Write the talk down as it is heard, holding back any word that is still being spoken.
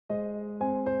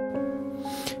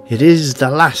It is the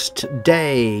last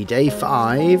day, day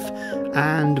 5,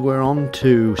 and we're on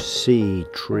to C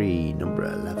tree number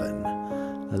 11,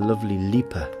 a lovely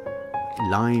Lipa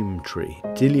lime tree,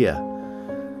 Dilia,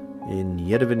 in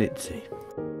Jedovnice.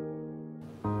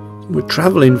 We're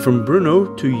travelling from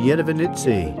Brno to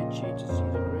Jedovnice.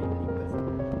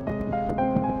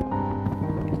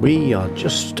 We are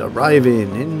just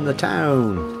arriving in the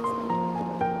town.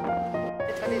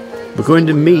 We're going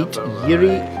to meet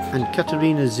Jiří and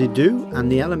Katerina Zidu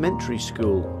and the elementary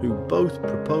school, who both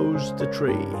proposed the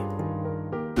tree.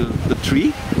 The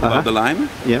tree, the lime?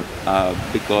 Yeah.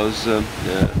 Because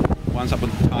once upon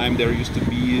a time there used to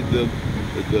be the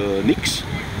nix,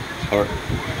 or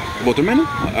watermen?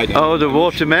 I don't know. The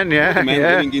watermen, yeah. Watermen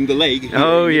living in the lake.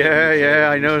 Oh, yeah,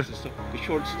 I know. It's a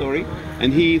short story.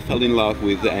 And he fell in love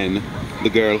with Anne, the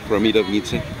girl from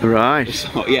Jedovnice. Right.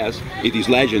 So, yes, it is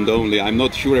legend only. I'm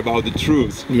not sure about the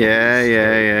truth.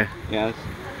 Yeah. Yes.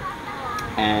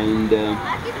 And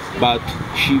but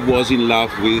she was in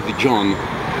love with John,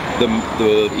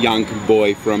 the young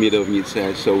boy from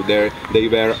Jedovnice. So they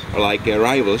were like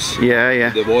rivals. Yeah.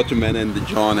 The waterman and the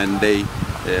John, and they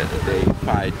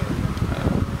fight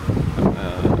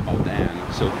about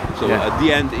Anne. So at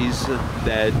the end is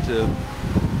that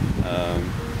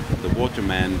the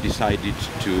waterman decided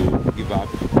to give up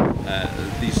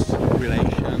this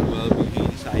relation. Well, he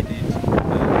decided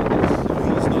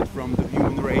that he's not from the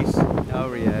human race.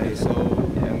 Oh yeah. So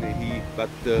but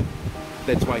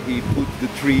that's why he put the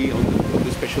tree on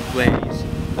the special place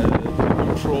to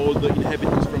control the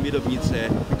inhabitants from Jedovnice,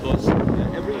 because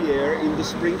every year in the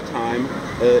springtime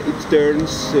it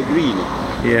turns green.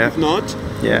 Yeah. If not,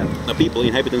 the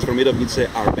inhabitants from Jedovnice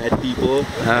are bad people,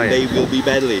 and they will be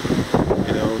badly.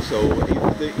 So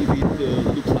if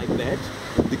it looks like that,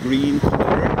 the green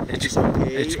color, it's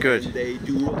okay. It's good. And they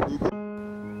do.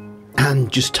 And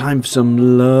just time for some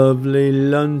lovely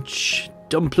lunch.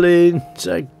 Dumplings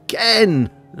again.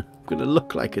 I'm gonna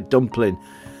look like a dumpling.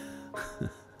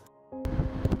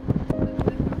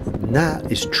 And that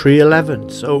is tree 11.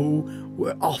 So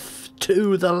we're off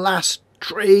to the last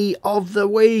tree of the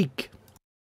week.